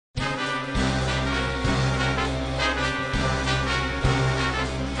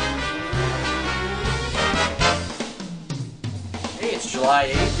July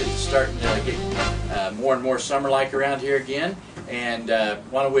 8th. It's starting to get more and more summer-like around here again. And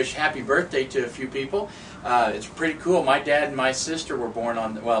want to wish happy birthday to a few people. It's pretty cool. My dad and my sister were born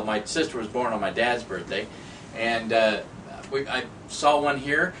on, well, my sister was born on my dad's birthday. And I saw one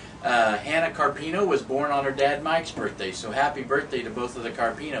here. Hannah Carpino was born on her dad Mike's birthday. So happy birthday to both of the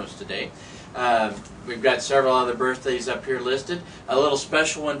Carpinos today. We've got several other birthdays up here listed. A little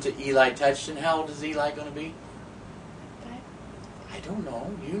special one to Eli Touchton. How old is Eli going to be? I don't know.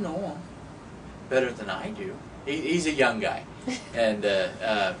 You know him better than I do. He's a young guy. And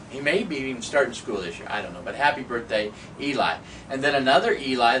he may be even starting school this year. I don't know. But happy birthday, Eli. And then another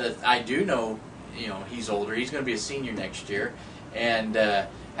Eli that I do know, you know, he's older. He's going to be a senior next year. And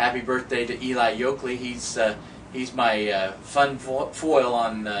happy birthday to Eli Yockley. He's my fun foil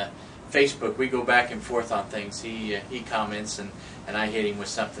on Facebook. We go back and forth on things. He comments and I hit him with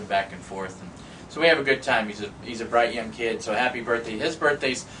something back and forth. And so we have a good time. He's a bright young kid. So happy birthday. His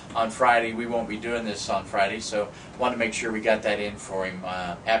birthday's on Friday. We won't be doing this on Friday, so want to make sure we got that in for him.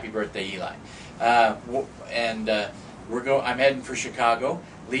 Happy birthday, Eli. I'm heading for Chicago,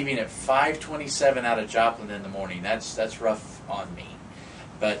 leaving at 5:27 out of Joplin in the morning. That's rough on me.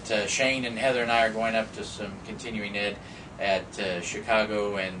 But Shane and Heather and I are going up to some continuing ed at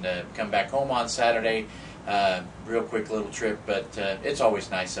Chicago and come back home on Saturday. Real quick little trip, but it's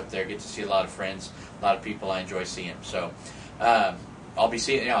always nice up there. Get to see a lot of friends, a lot of people I enjoy seeing. So I'll be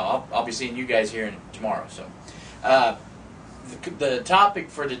seeing I'll be seeing you guys here tomorrow. So the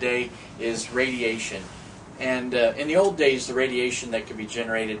topic for today is radiation. And in the old days, the radiation that could be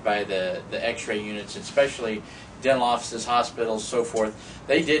generated by the X-ray units, especially dental offices, hospitals, so forth,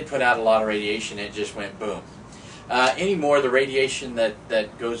 they did put out a lot of radiation. It just went boom. Anymore, the radiation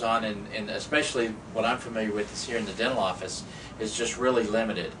that goes on, and especially what I'm familiar with is here in the dental office, is just really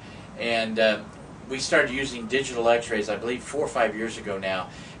limited. And we started using digital X-rays, I believe, 4 or 5 years ago now,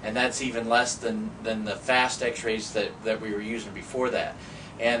 and that's even less than the fast X-rays that we were using before that.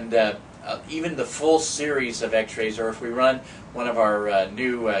 And even the full series of X-rays, or if we run one of our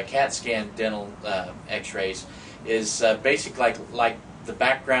new CAT scan dental X-rays, is basically like the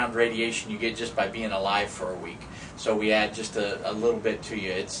background radiation you get just by being alive for a week. So we add just a little bit to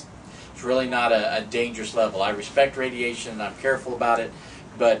you. It's really not a dangerous level. I respect radiation and I'm careful about it,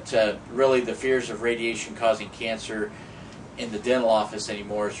 but really the fears of radiation causing cancer in the dental office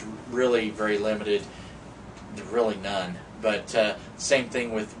anymore is really very limited. Really none. But same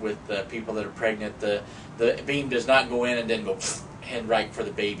thing with people that are pregnant. The beam does not go in and then go head right for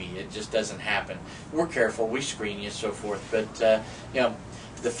the baby. It just doesn't happen. We're careful. We screen you, so forth. But you know,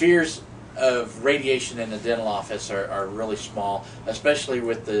 the fears of radiation in the dental office are really small, especially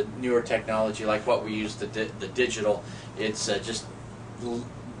with the newer technology like what we use, the digital. It's just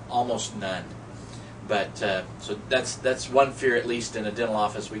almost none. But so that's one fear, at least in a dental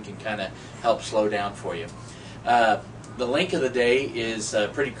office, we can kind of help slow down for you. The link of the day is a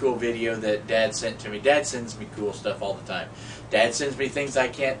pretty cool video that Dad sent to me. Dad sends me cool stuff all the time. Dad sends me things I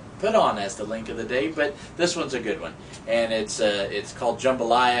can't put on as the link of the day, but this one's a good one. And it's called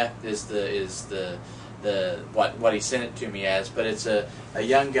Jambalaya is what he sent it to me as. But it's a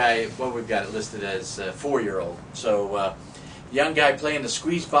young guy. Well, we've got it listed as a 4-year-old. So young guy playing the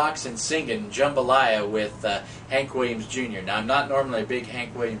squeeze box and singing Jambalaya with Hank Williams Jr. Now, I'm not normally a big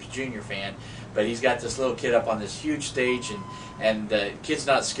Hank Williams Jr. fan, but he's got this little kid up on this huge stage, and the kid's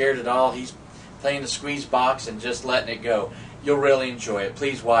not scared at all. He's playing the squeeze box and just letting it go. You'll really enjoy it.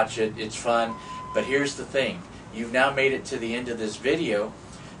 Please watch it. It's fun. But here's the thing. You've now made it to the end of this video,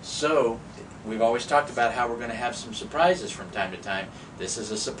 so we've always talked about how we're going to have some surprises from time to time. This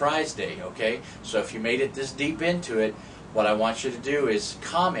is a surprise day, okay? So if you made it this deep into it, what I want you to do is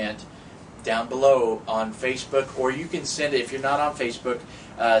comment down below on Facebook, or you can send it, if you're not on Facebook,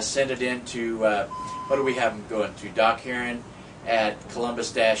 send it in to, what do we have them going to? Doc Heron at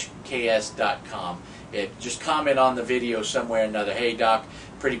columbus-ks.com. Just comment on the video somewhere or another. Hey, Doc,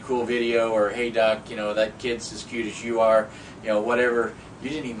 pretty cool video, or hey, Doc, you know, that kid's as cute as you are, you know, whatever. You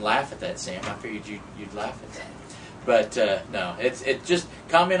didn't even laugh at that, Sam. I figured you'd laugh at that. But no, it's just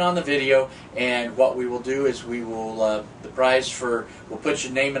comment on the video, and what we will do is we will the prize we'll put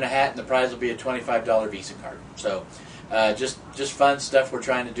your name in a hat, and the prize will be a $25 Visa card. So just fun stuff we're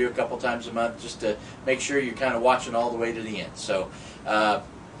trying to do a couple times a month, just to make sure you're kind of watching all the way to the end. So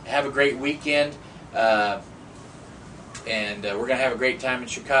have a great weekend, and we're going to have a great time in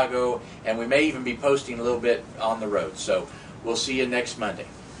Chicago, and we may even be posting a little bit on the road. So we'll see you next Monday.